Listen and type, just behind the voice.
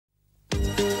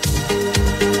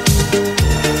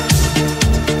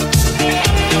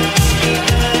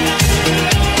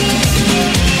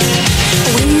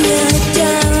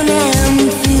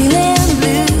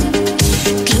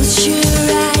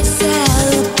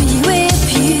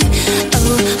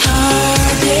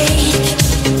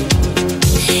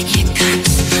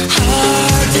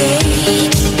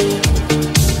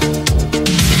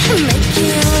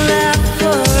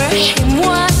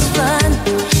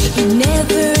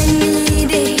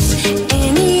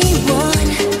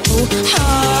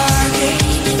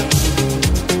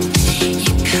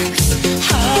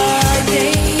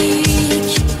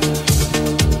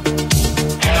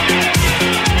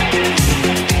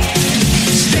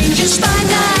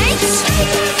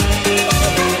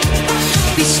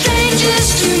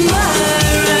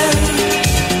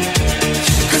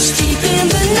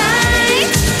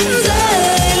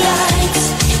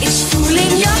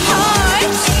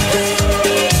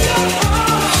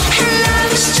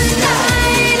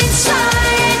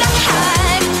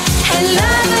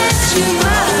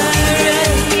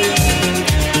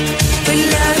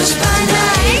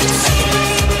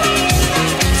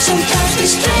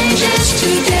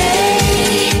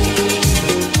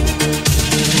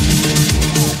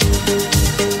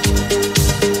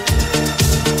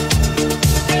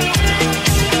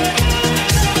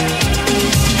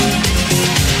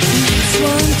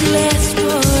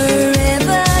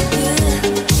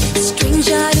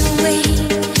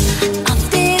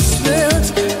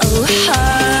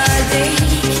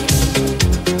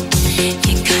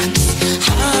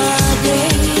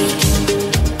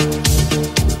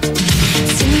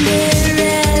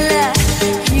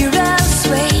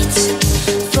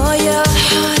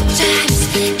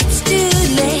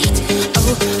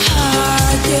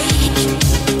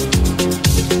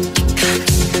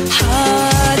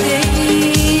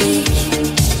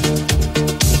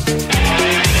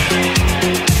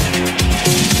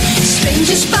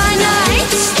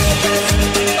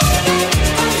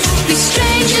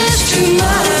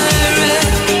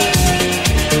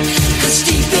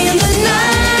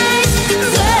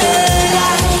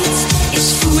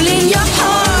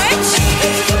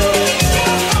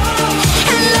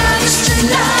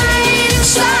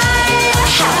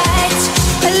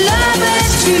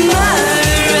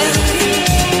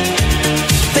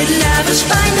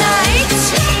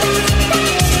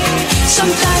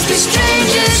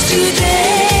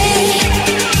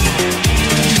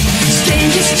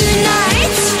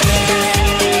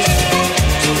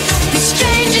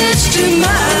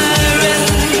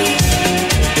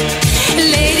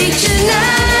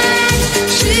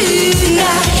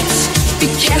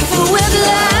careful with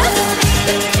love.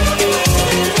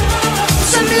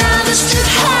 Some love is too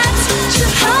hot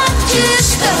to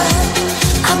stop.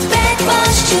 I beg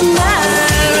was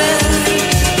tomorrow,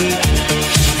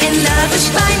 and love is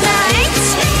by night.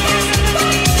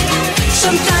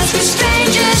 Sometimes we're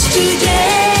strangers today.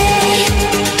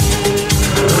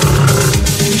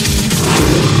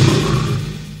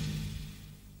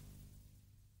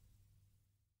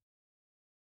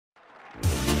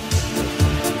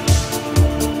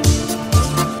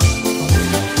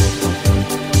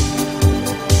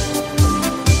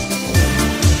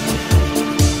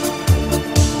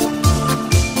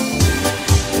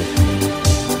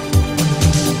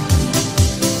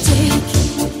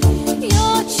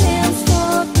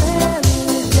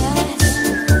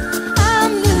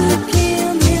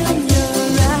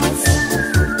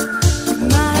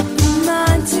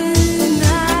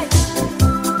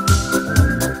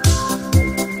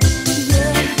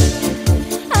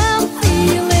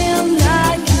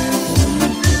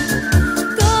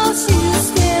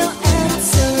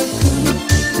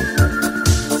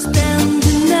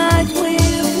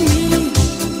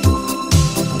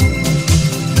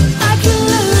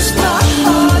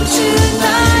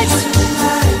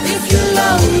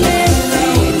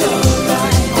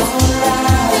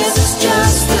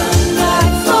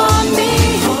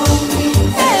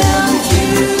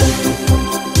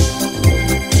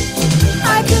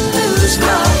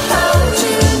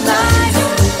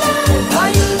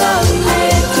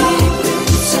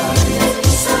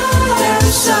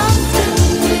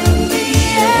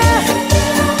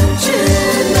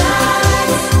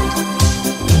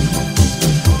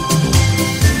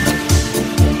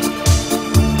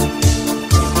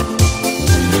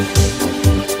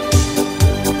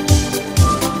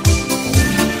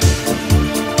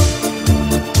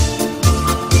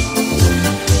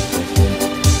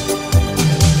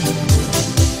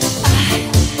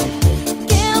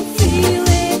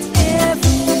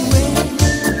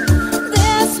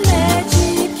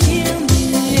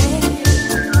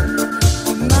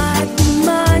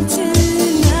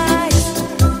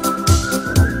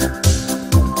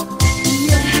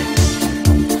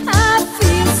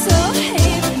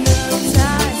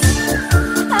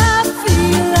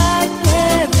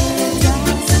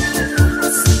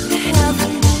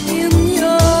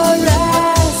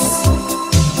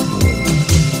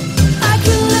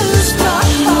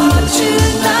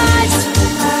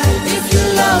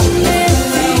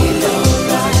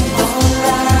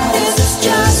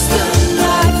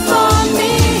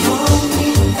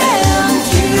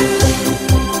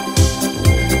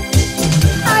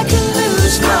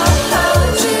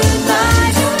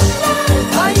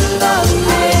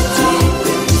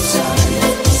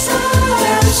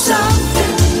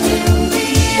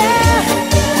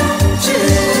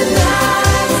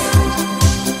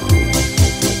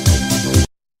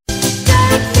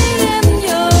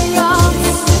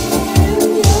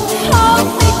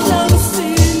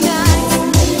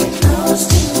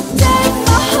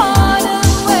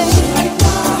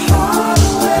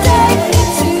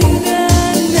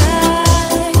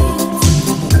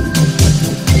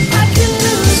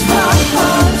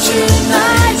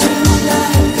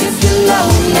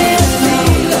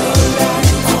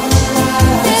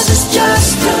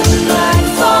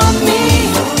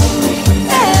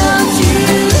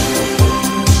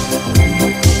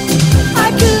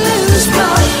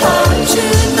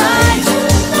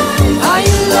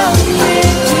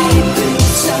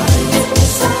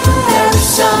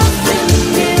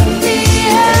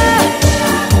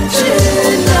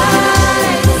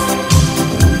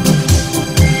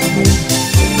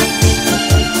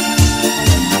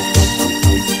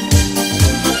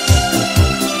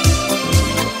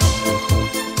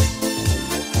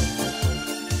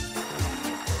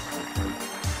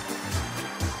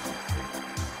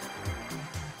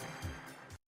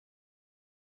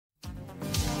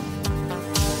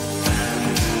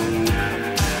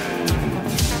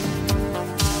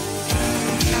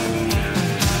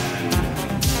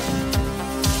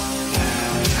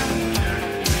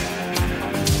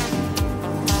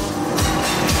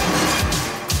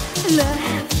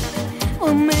 Love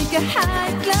will make a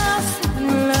high class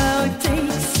low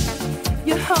taste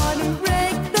your heart and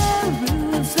break the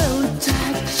rules. So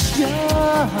touch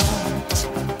your heart,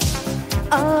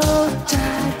 oh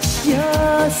touch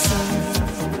your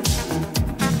soul.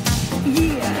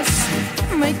 Years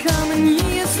may come and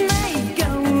years may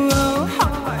go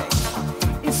hard.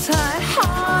 It's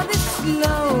hard, it's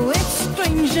low, it's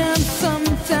strange and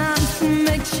sometimes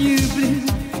makes you blue.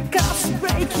 'Cause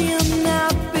breaking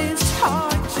up is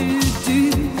hard to do.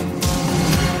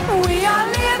 We are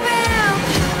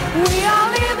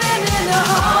living in a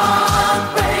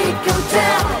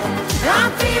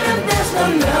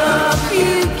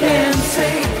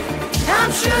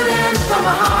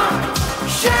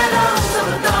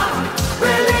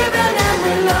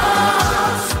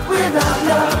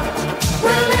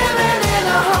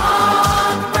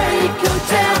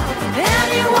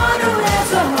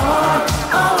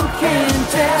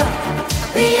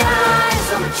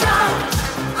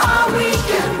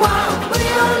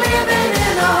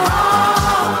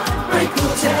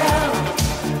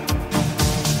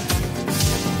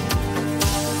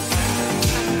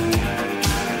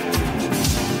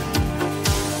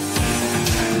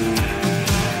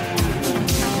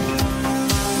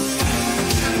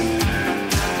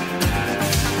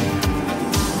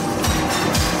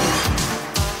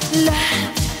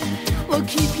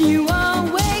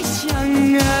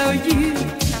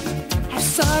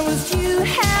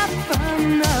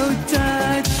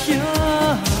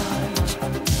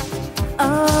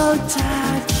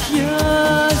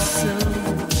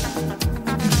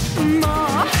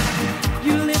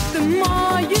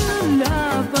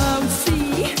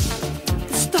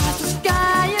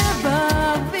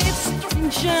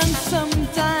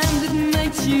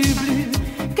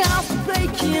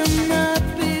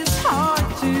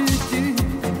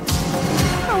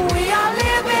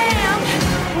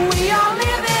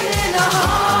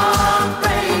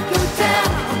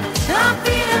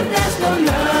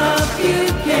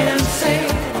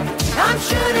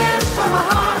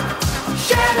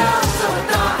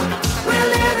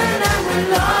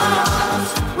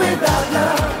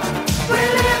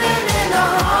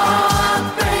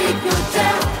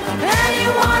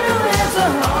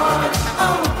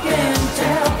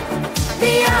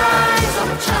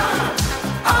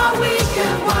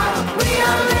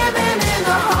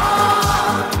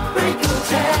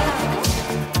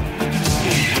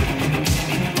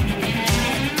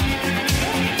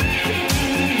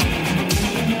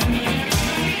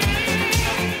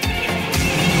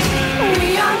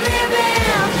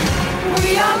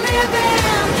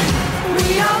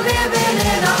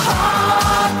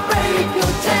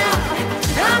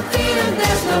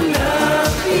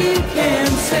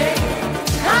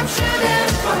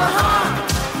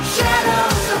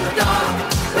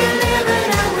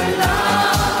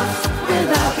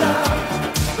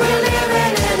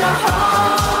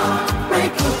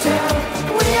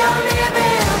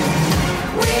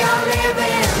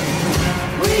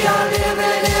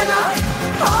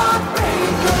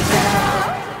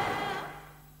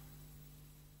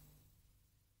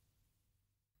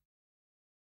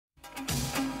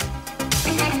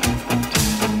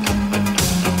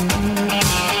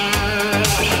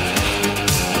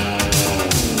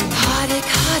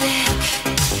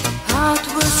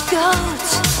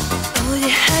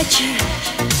hurt you,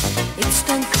 it's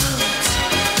done cold.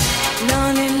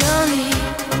 Lonely, lonely,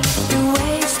 you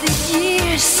wasted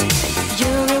years.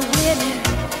 You're a winner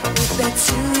with bad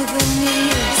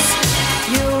souvenirs.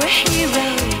 You're a hero,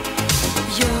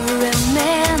 you're a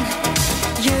man.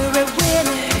 You're a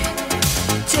winner,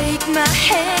 take my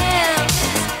hand.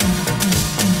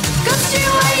 'Cause you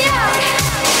are young,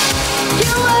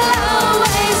 you will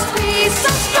always be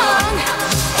so strong.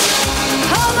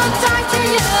 Hold on tight to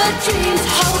your dreams,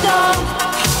 hold on.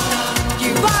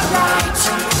 You are right,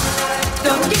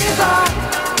 don't give up.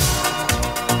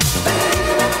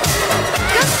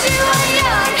 'Cause you are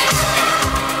young,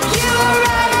 you are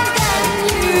right and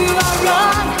you are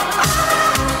wrong.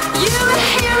 You're a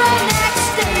hero, next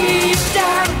day you're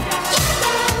down.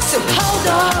 So hold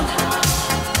on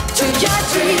to your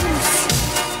dreams.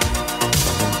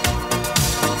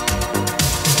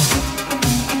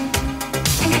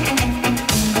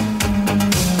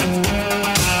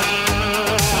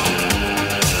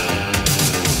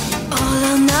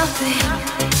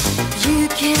 You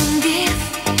can give,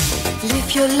 live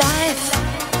your life,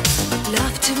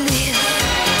 love to live.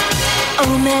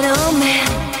 Oh man,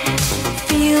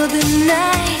 feel the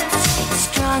night,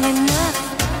 strong enough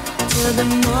till the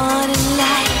morning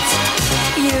light.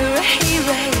 You're a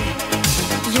hero,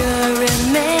 you're a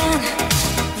man.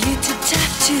 You too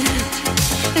tough to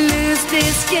lose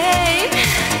this game.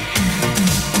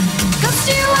 'Cause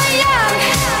you are young,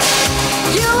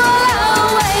 you will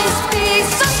always be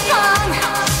so strong.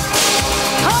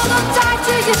 Hold on tight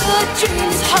to your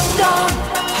dreams, hold on.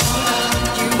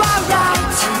 You are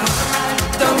right,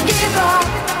 don't give up.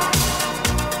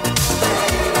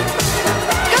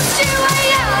 'Cause you are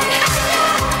young,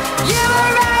 you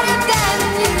are right and then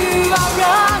you are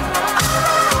wrong.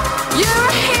 You're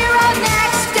a hero,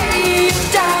 next day you're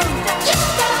down.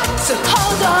 So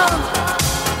hold on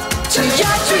to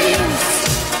your dreams.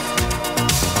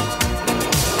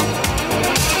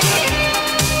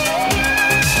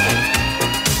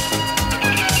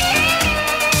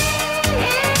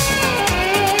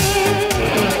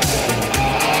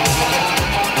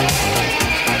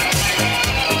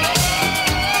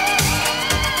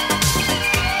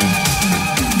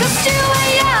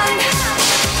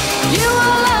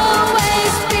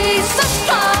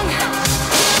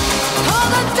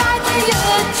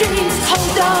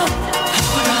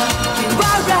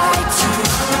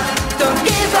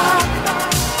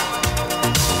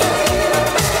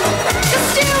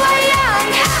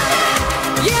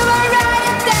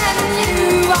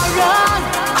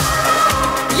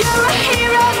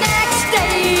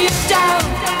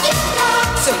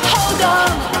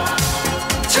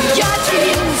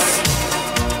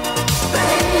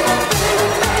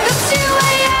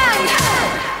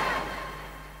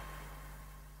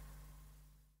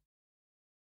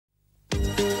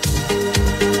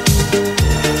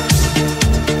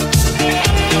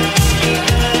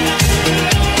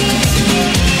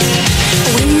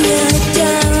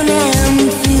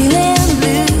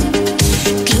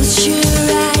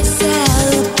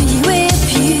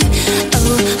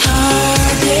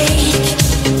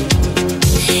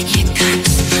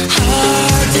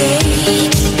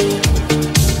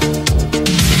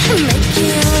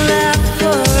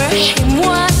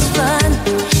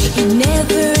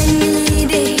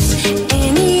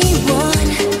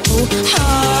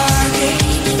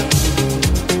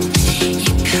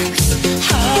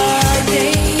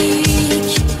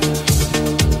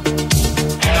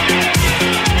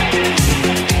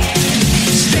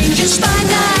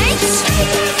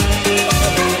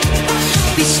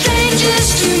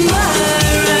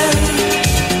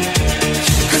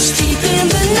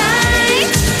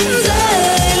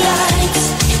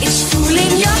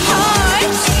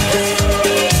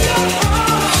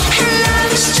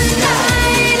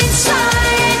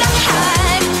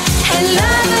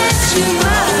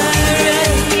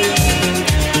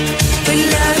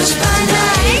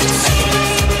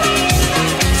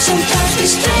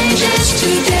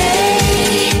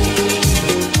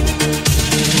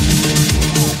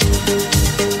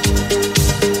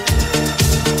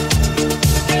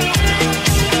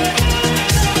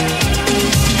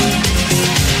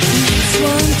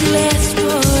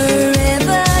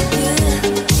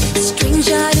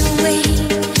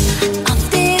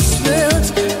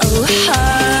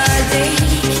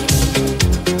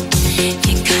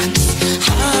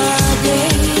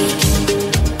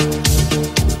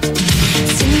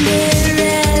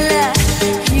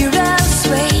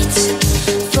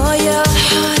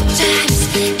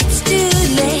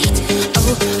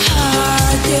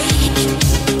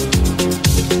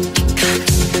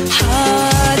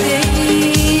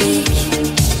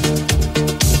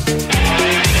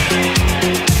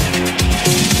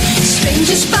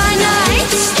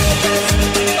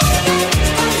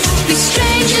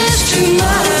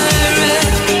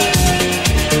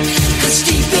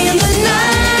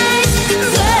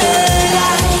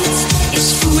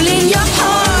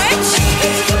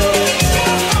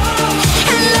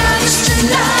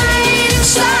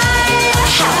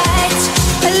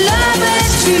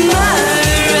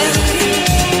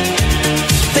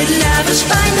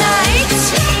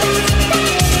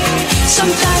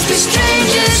 Sometimes we're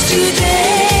strangers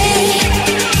today,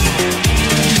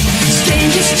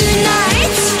 strangers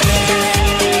tonight,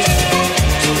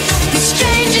 we're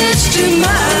strangers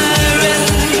tomorrow.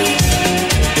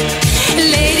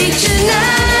 Lady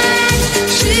tonight,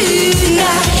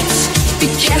 tonight, be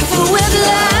careful with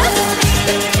love.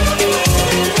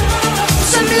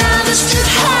 Some lovers too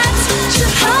hot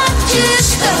to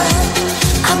stop.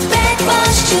 I bet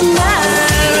was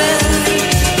tomorrow.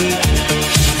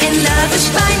 And love is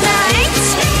by night.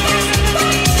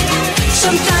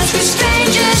 Sometimes we're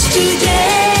strangers today.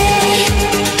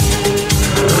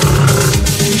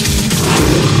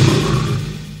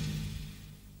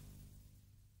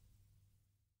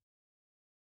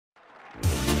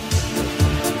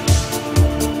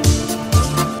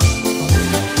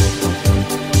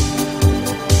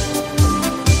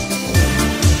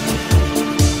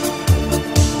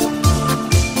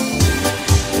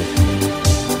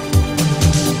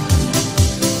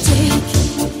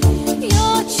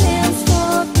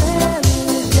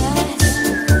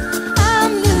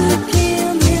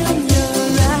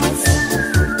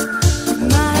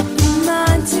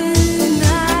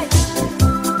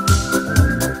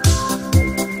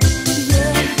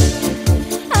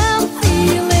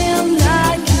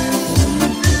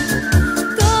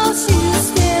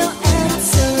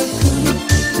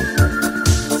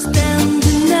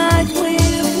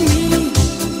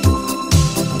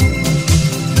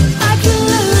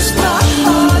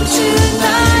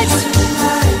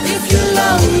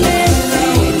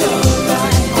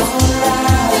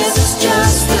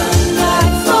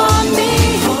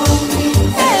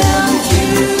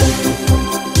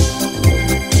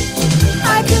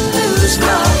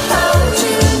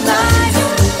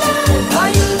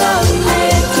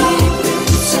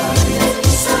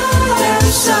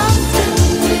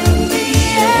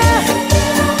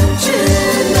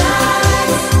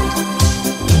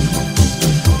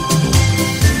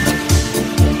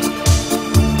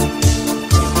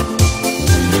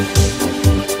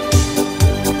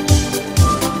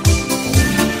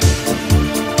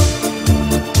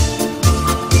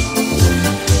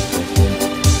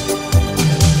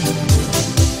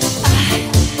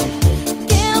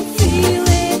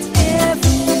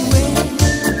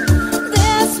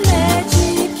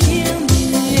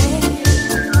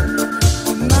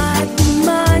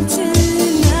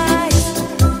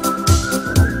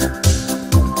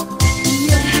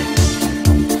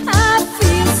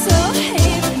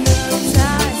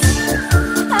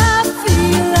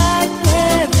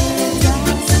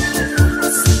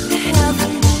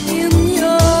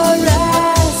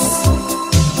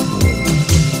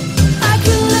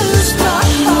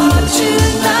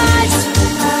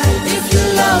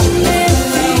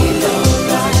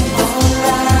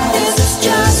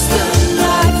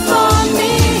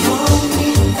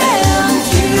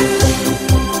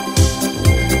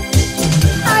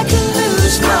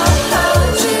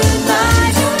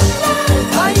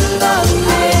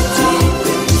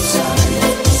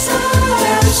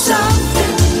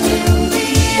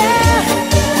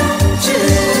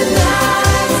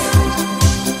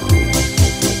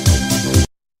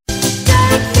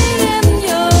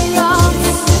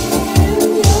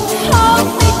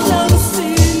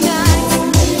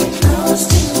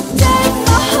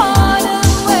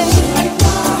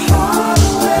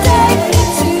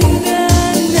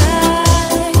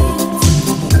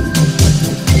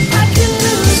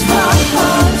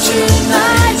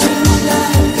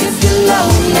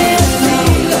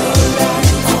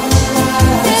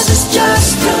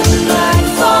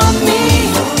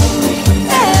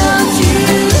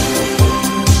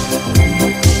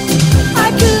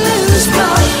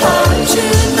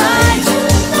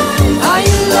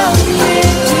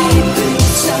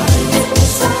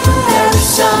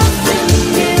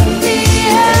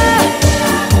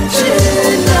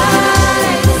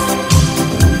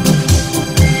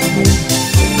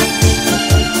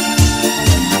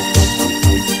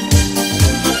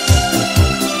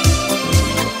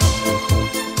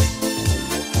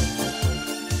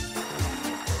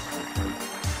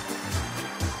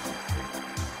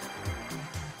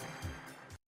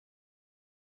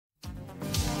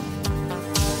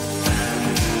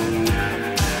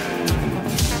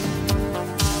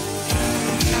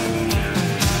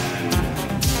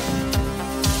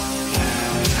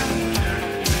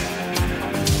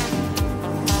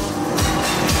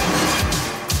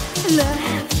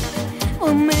 Love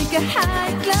will make a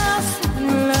high class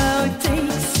low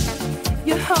taste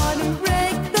your heart and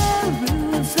break the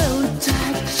rules. So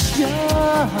touch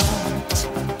your heart,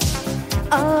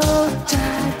 oh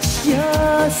touch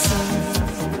your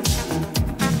soul.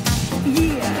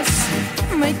 Years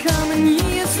may come and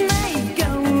years may go.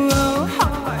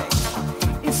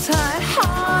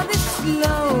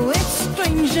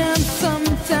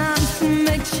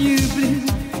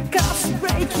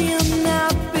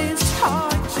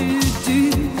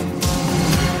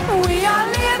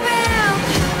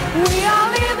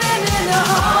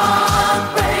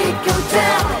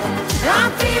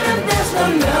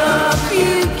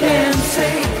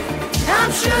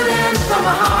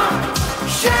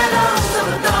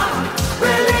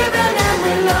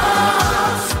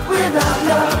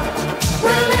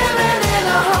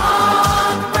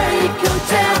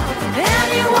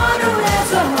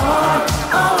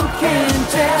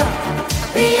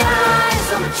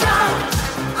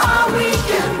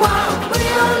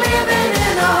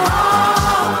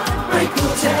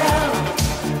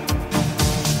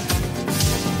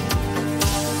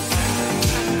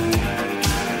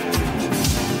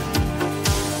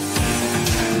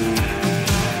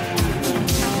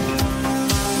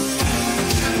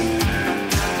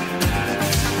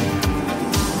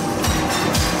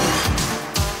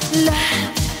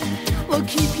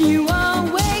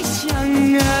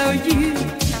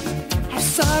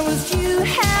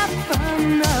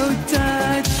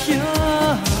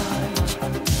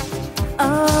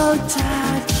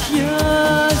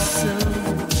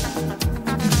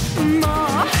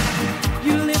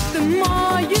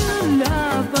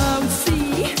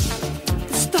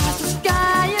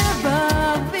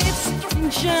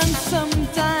 ocean,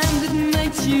 sometimes it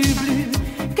makes you blue.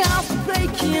 'Cause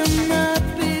breaking up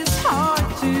is hard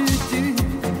to do.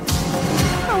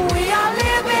 We are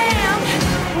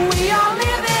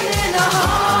living in a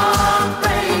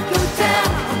heartbreak hotel.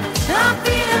 I'm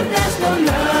feeling there's no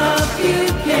love you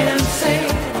can say.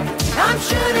 I'm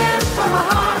shooting from my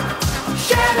heart,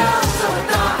 shadows of the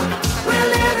dark. We're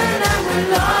living and we're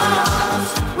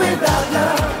lost without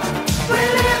love.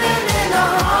 We're living in a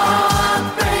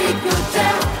heartbreak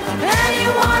hotel.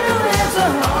 Anyone who has a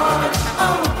heart,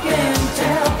 oh, can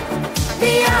tell.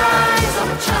 The eyes of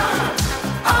a child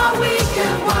are weak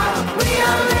and wild. We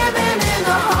are living in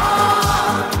a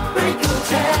heartbreak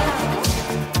hotel.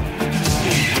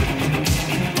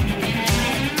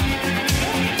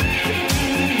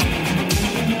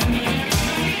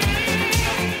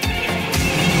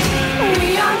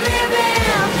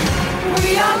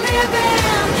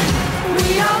 We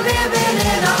are living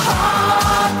in a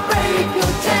heartbreak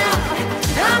hotel.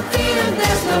 I'm feeling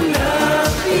there's no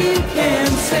love you can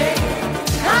say.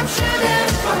 I'm shooting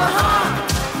from my heart,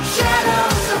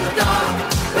 shadows of the dark.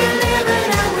 We're living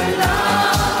and we're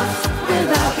lost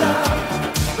without love.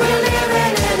 We're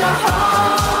living in a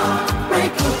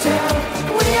heartbreak hotel.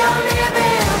 We are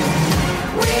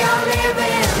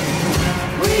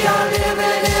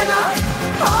living in a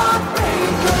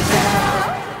heartbreak hotel.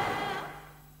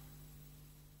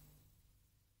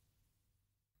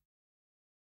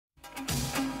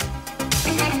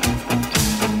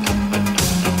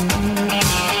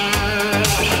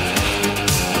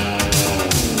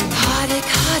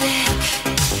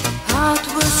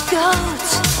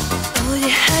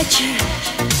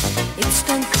 It's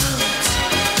done cold.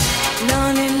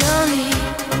 Lonely, lonely,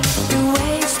 you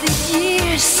wasted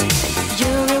years.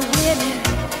 You're a winner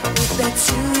with that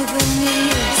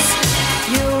souvenirs.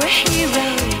 You're a hero,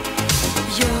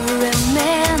 you're a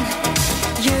man.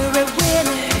 You're a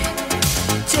winner,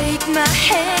 take my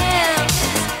hand.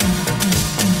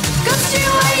 'Cause you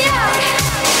are young,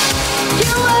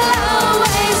 you will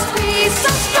always be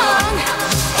so strong.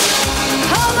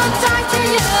 Hold on tight to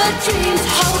your dreams,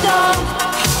 hold on.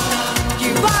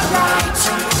 You are right,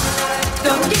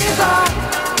 don't give up.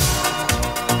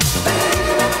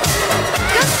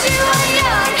 'Cause you are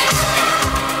young,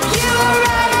 you are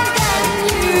right and then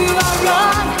you are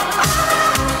wrong.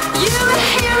 You're a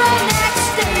hero, next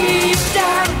day you're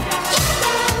down.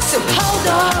 So hold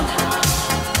on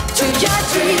to your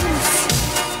dreams.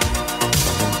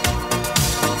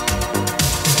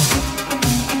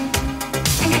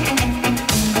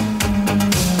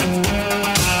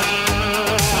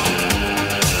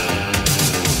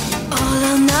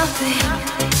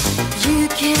 You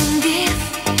can give,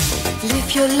 live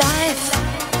your life,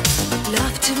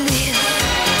 love to live.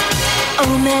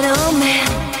 Oh man,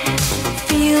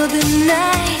 feel the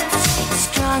night,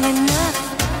 strong enough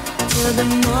till the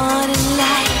morning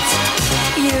light.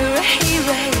 You're a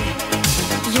hero,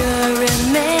 you're a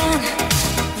man.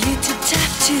 You too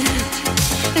tough to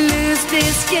lose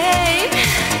this game.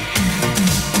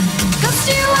 'Cause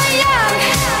you are young,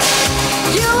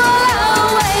 you will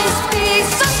always be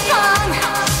so strong.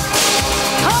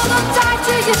 Hold on tight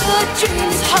to your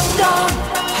dreams, hold on.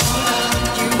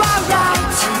 You are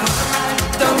right,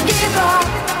 don't give up.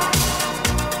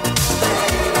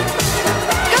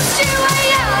 'Cause you are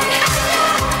young,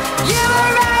 you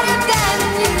are right and then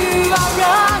you are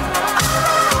wrong.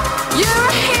 You're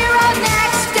a hero,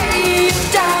 next day you're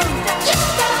down.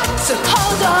 So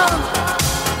hold on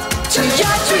to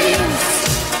your dreams.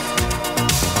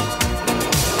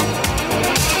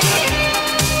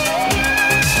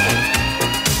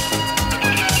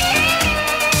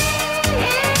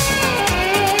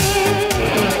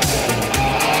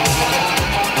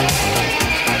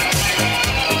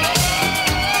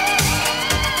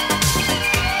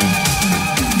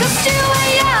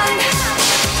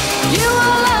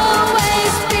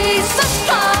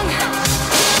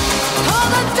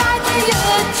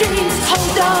 Dreams,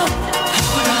 hold on.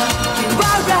 You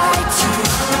are right,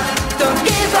 don't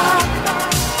give up.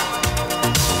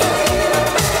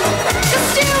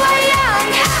 'Cause you are young,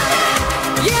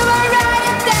 you are right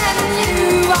and then you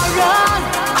are wrong.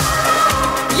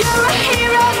 You're a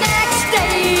hero, next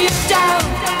day you're down.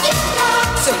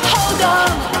 So hold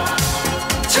on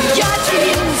to your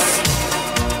dreams.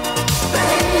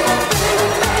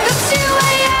 'Cause you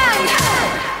are young.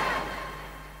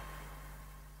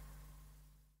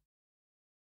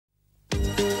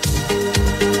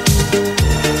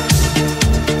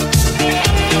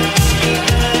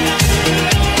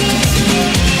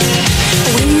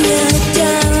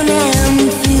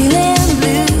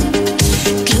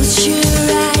 Close your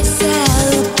eyes,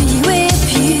 I'll be with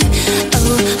you.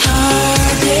 Oh,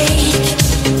 heartache.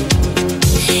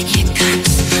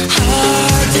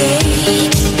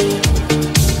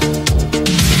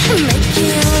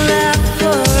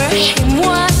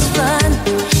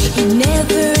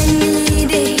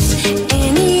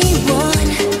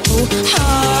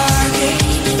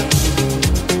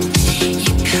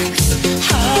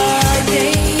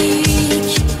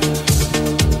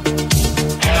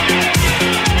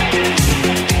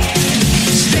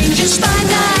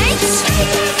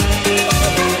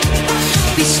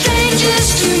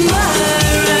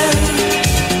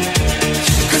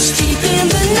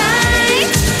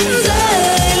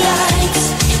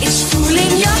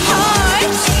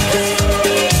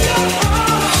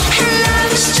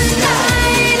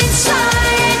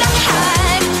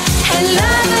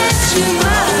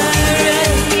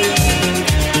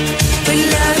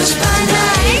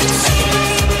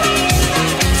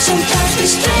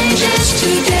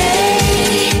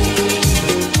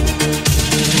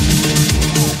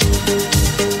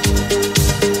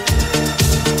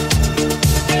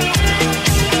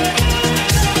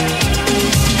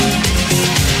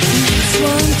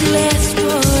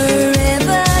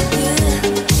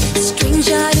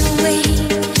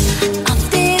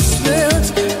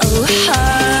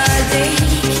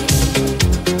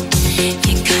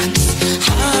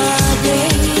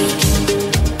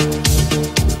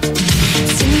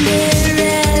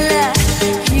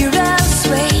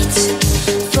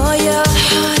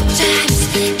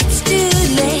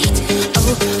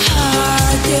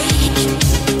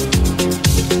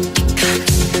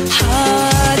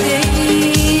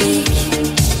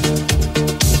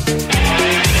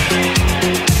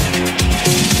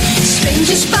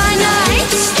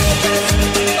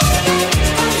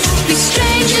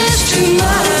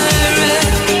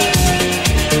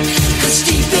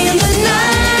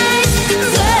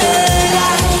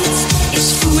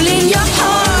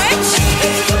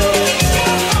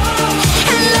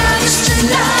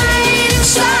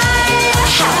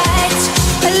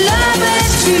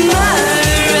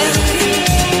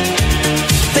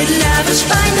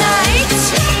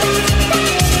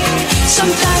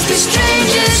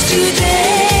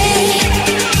 today,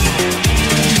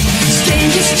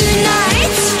 strangers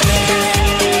tonight,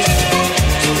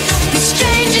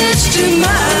 strangers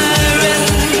tomorrow,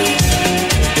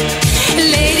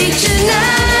 lady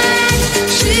tonight,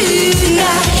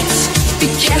 tonight. Be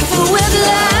careful with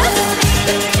love.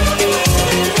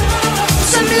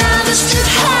 Some lovers too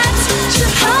hot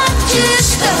to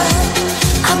stop.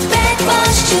 A bad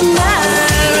one's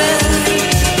tomorrow,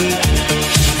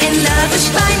 and lovers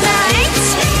by night.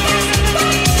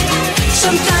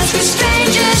 Sometimes we're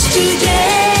strangers today.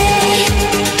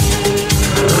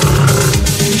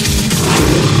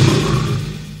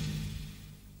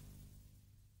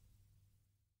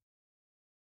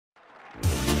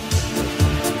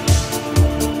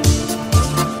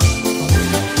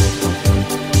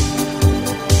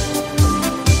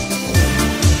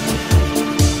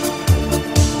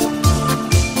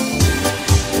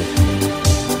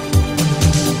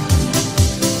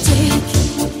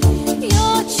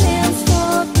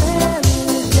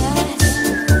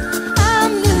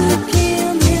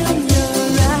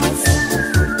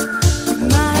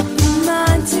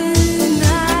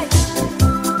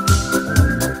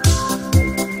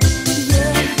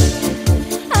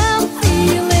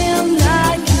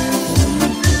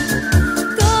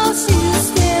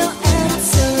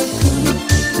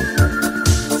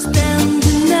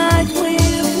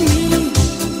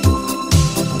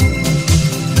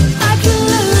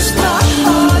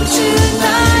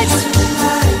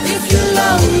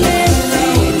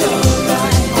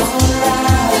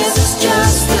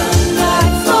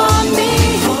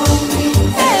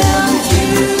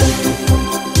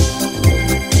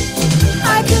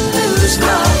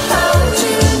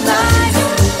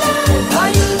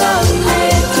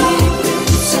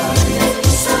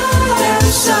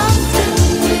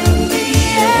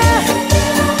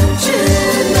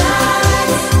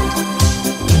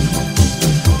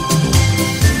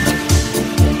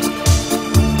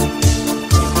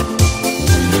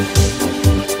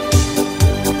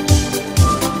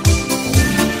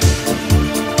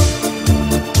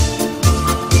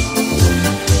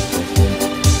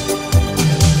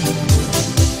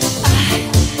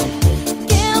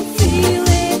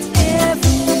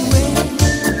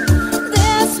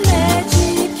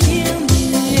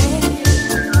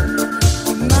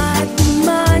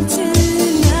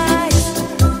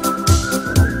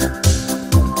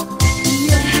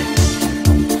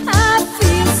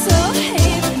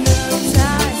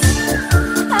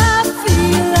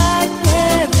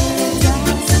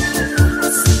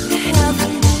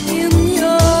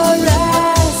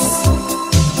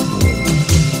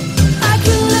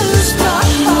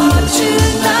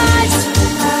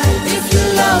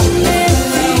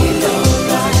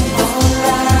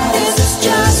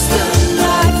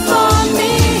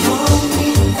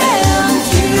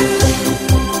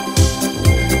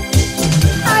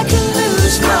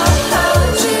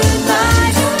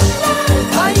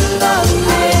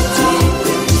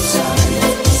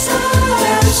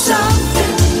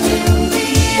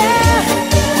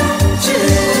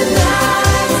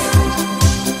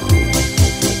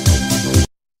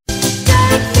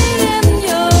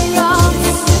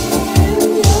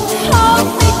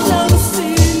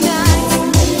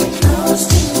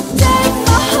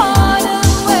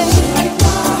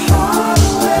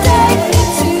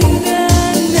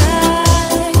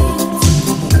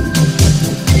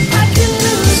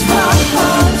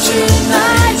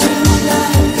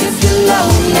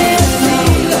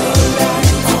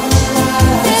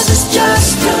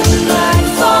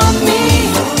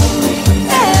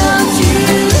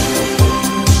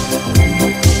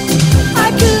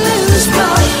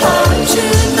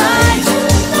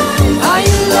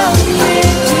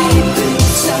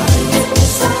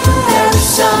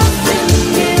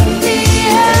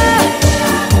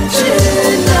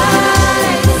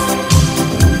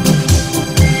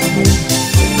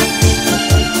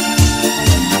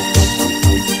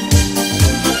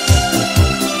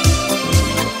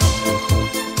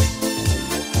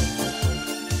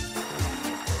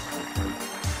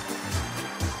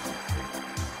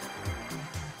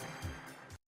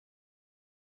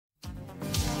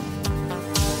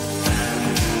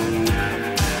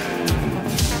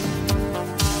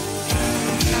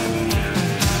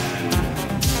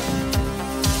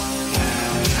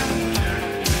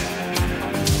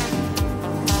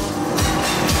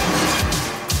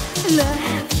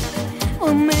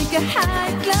 We'll make a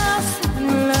high class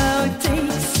low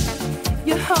taste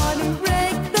your heart and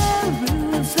break the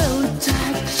rules. So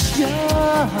touch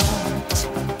your heart,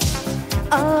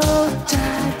 oh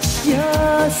touch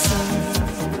your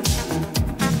soul.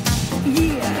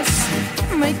 Years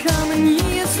may come and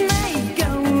years may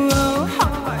go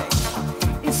hard.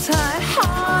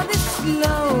 heart is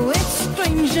slow, it's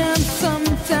strange and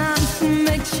sometimes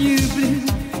makes you blue.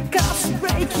 'Cause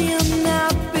breaking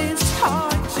up is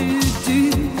hard to do.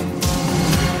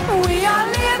 We are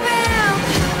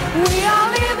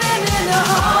living in a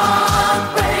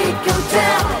heartbreak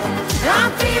hotel.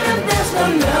 I'm feeling there's no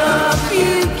love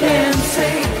you can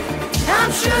say.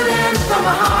 I'm shooting from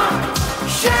a heart,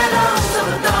 shadows of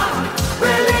the dark.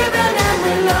 We're living and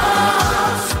we're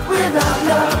lost without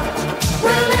love.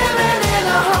 We're living in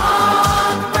a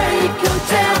heartbreak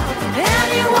hotel.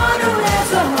 Anyone who has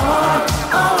a heart,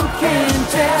 oh, can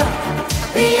tell.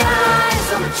 The eyes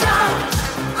of a child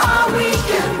are weak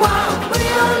and wild. We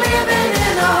are living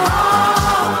in a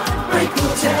heartbreak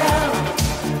hotel.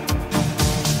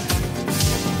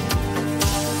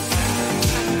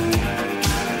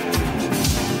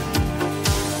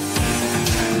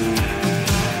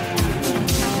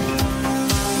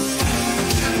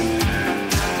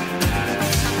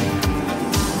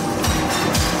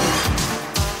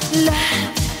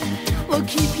 Love will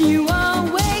keep you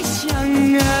always young.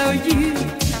 Oh, you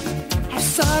have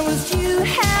sorrows, you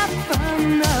have fun.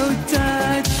 Oh,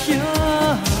 touch your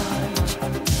heart.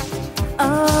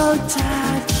 Oh,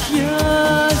 touch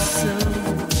your soul.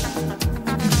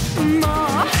 The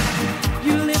more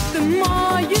you live, the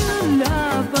more you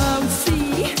love. Oh,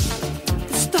 see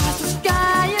the stars, the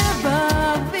sky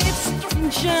above. It's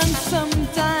strange and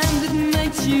sometimes it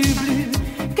makes you blue.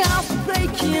 'Cause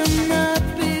breaking up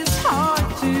is hard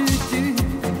to do.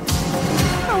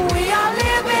 We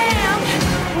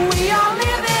are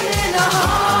living in a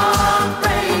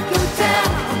heartbreak hotel.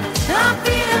 I'm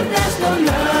feeling there's no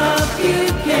love you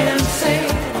can say.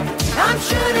 I'm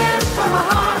shooting from a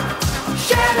heart,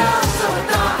 shadows of the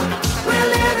dark. We're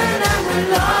living and we're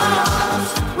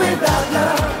lost without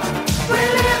love.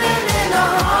 We're living in a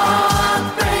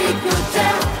heartbreak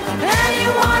hotel.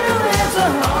 Anyone who has a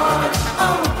heart,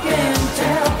 oh, can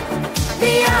tell.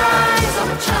 The eyes of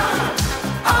a child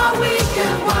are weak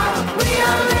and wild. We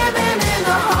are living in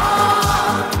a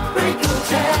heartbreak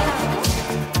hotel.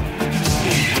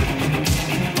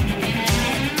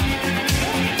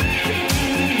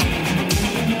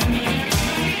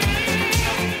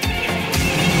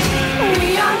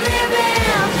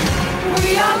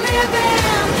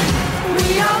 We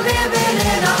are living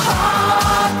in a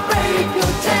heartbreak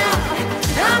hotel.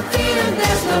 I'm feeling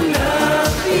there's no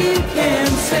love you can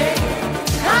say.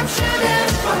 I'm shooting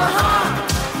from a heart,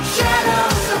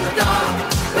 shadows of the dark.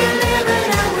 We're living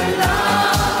and we're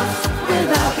lost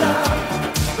without love.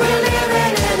 We're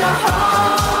living in a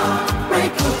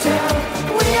heartbreak hotel.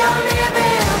 We are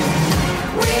living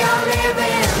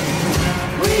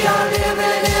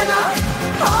in a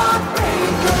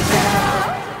heartbreak hotel.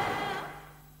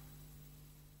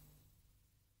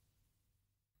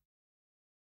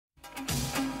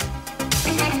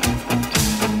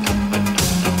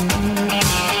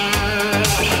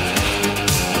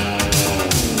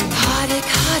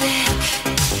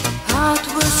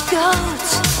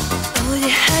 Oh, they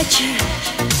had you,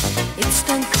 it's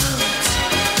done cold.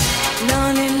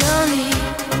 Lonely, lonely,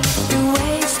 you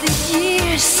wasted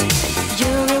years.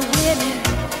 You're a winner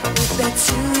with that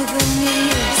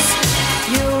souvenirs.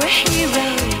 You're a hero,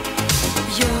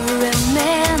 you're a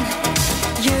man.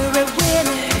 You're a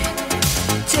winner,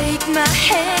 take my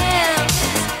hand.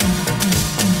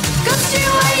 'Cause you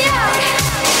are young,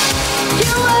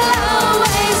 you will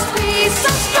always be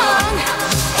so strong.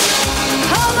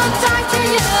 Hold on tight to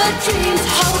your dreams,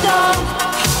 hold on.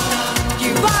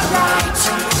 You are right,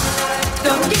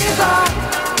 don't give up.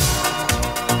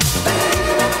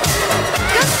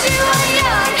 'Cause you are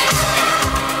young,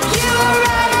 you are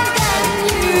right and then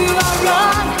you are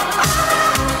wrong.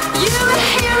 You're a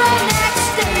hero, next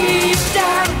day you're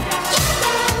down.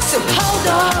 So hold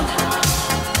on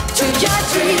to your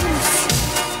dreams.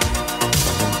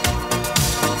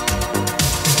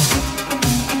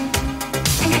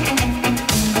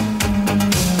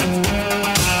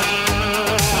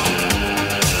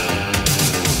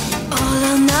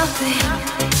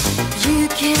 You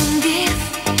can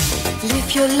live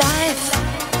your life,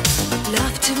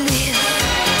 love to live.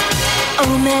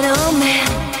 Oh man,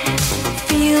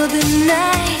 feel the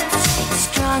night,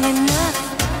 strong enough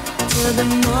till the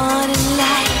morning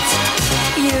light.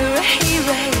 You're a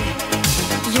hero,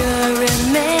 you're a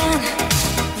man.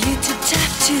 You too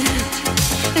tough to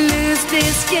lose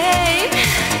this game.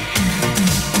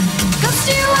 'Cause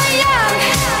you are young,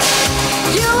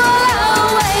 you will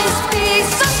always be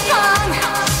so strong.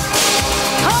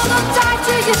 Hold on tight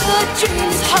to your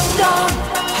dreams, hold on.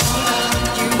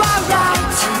 You are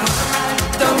right,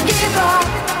 don't give up.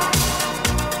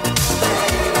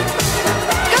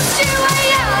 'Cause you are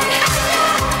young,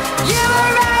 you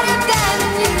are right and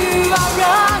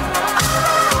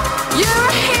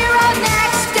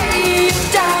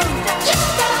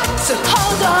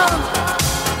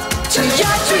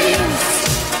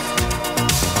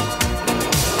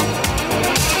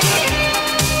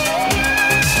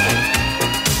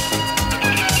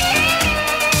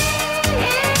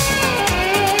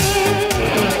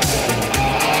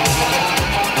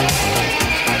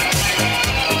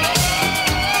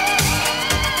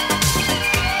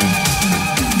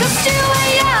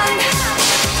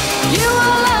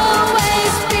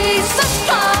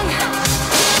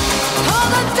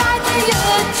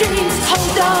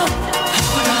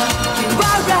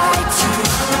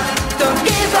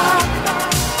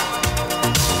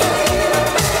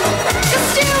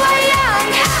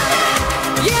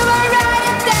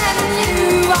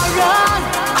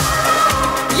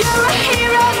You're a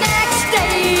hero, next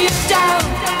day you're down.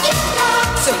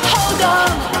 So hold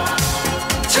on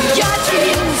to your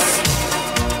dreams.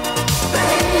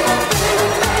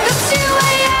 'Cause you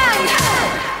are young.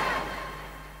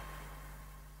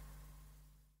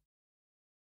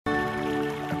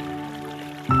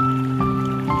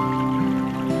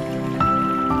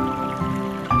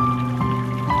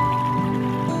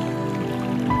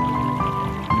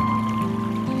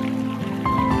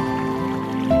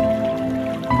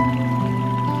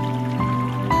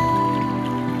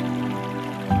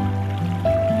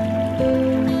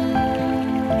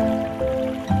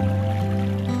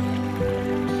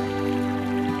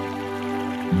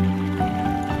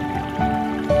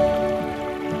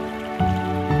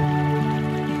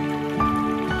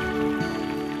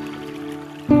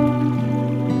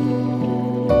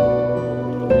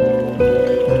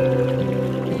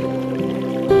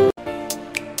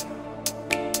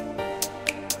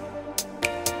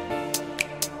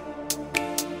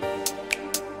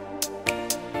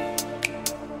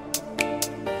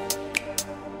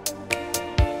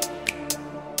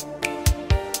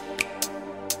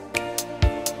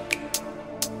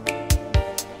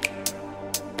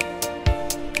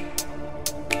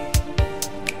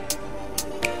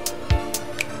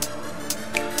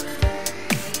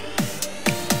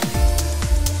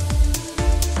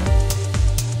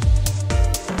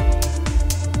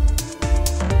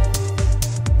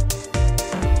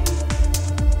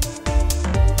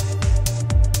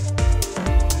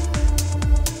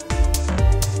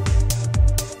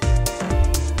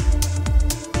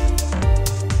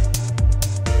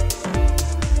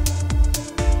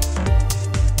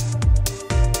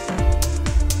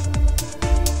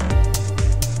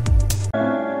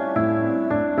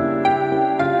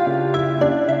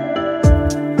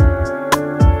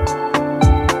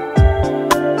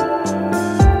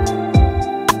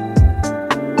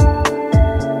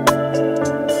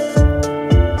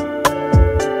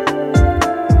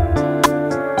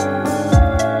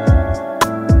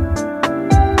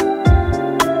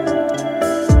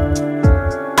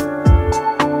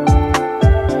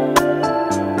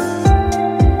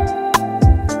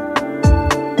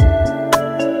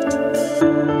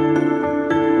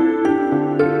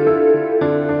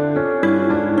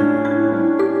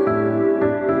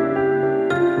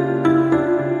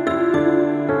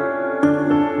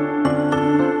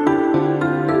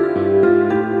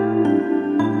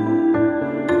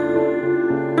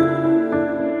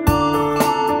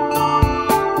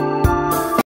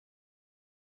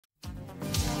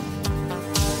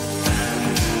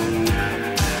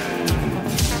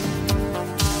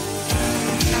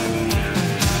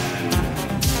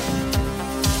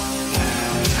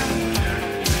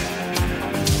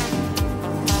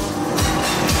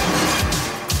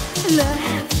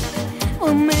 Love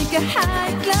will make a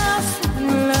high class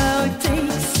low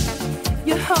taste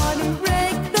your heart and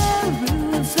break the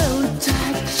rules. So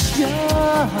touch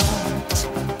your heart,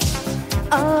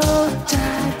 oh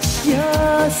touch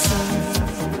your soul.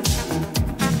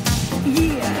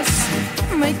 Years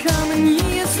may come and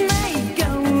years may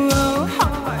go. Oh,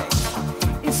 hard,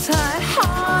 it's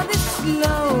hard, it's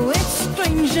slow, it's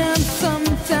strange and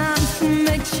sometimes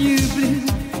makes you blue.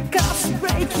 'Cause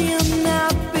breaking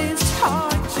up is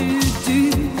hard to do.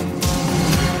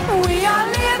 We are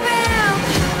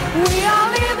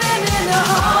living in a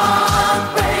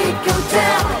heartbreak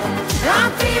hotel.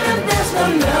 I'm feeling there's no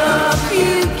love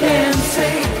you can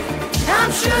say.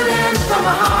 I'm shooting from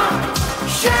a heart,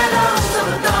 shadows of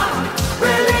the dark.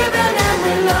 We're living and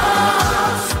we're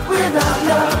lost without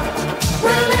love.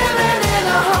 We're living in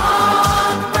a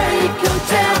heartbreak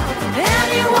hotel.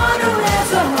 Anyone who has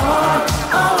a heart,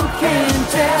 oh, can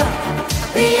tell.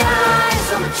 The eyes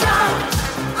of a child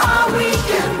are weak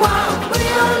and wild. We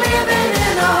are living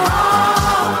in a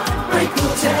heartbreak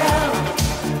hotel.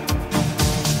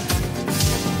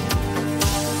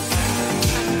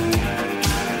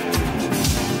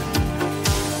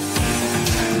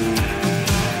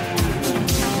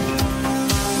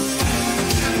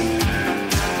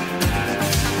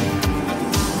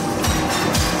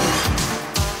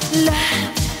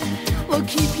 Love will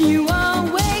keep you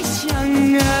always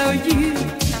young. Oh, you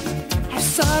have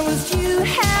sorrows, you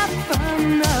have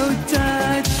fun. Oh,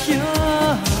 touch your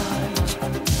heart,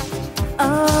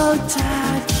 oh,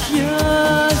 touch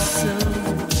your soul.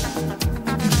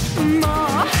 The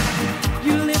more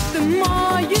you live, the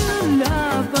more you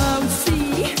love. Oh,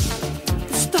 see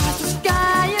the stars, the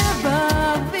sky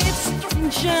above. It's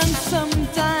strange and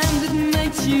sometimes it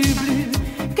makes you blue.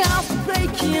 'Cause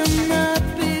breaking up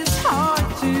is hard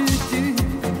to do.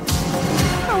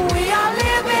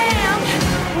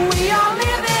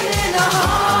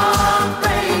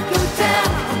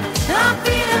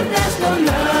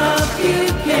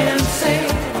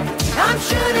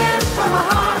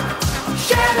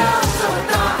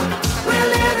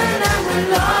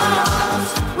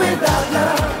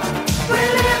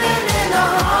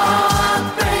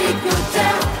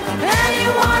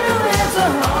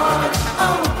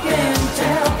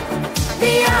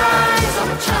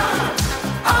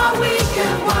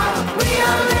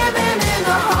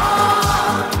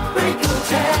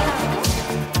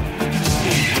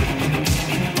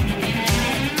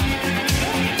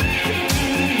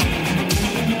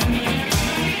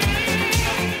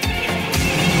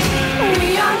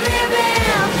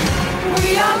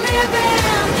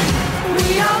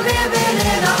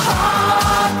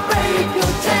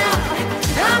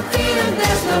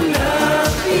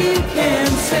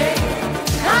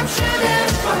 I'm shiver.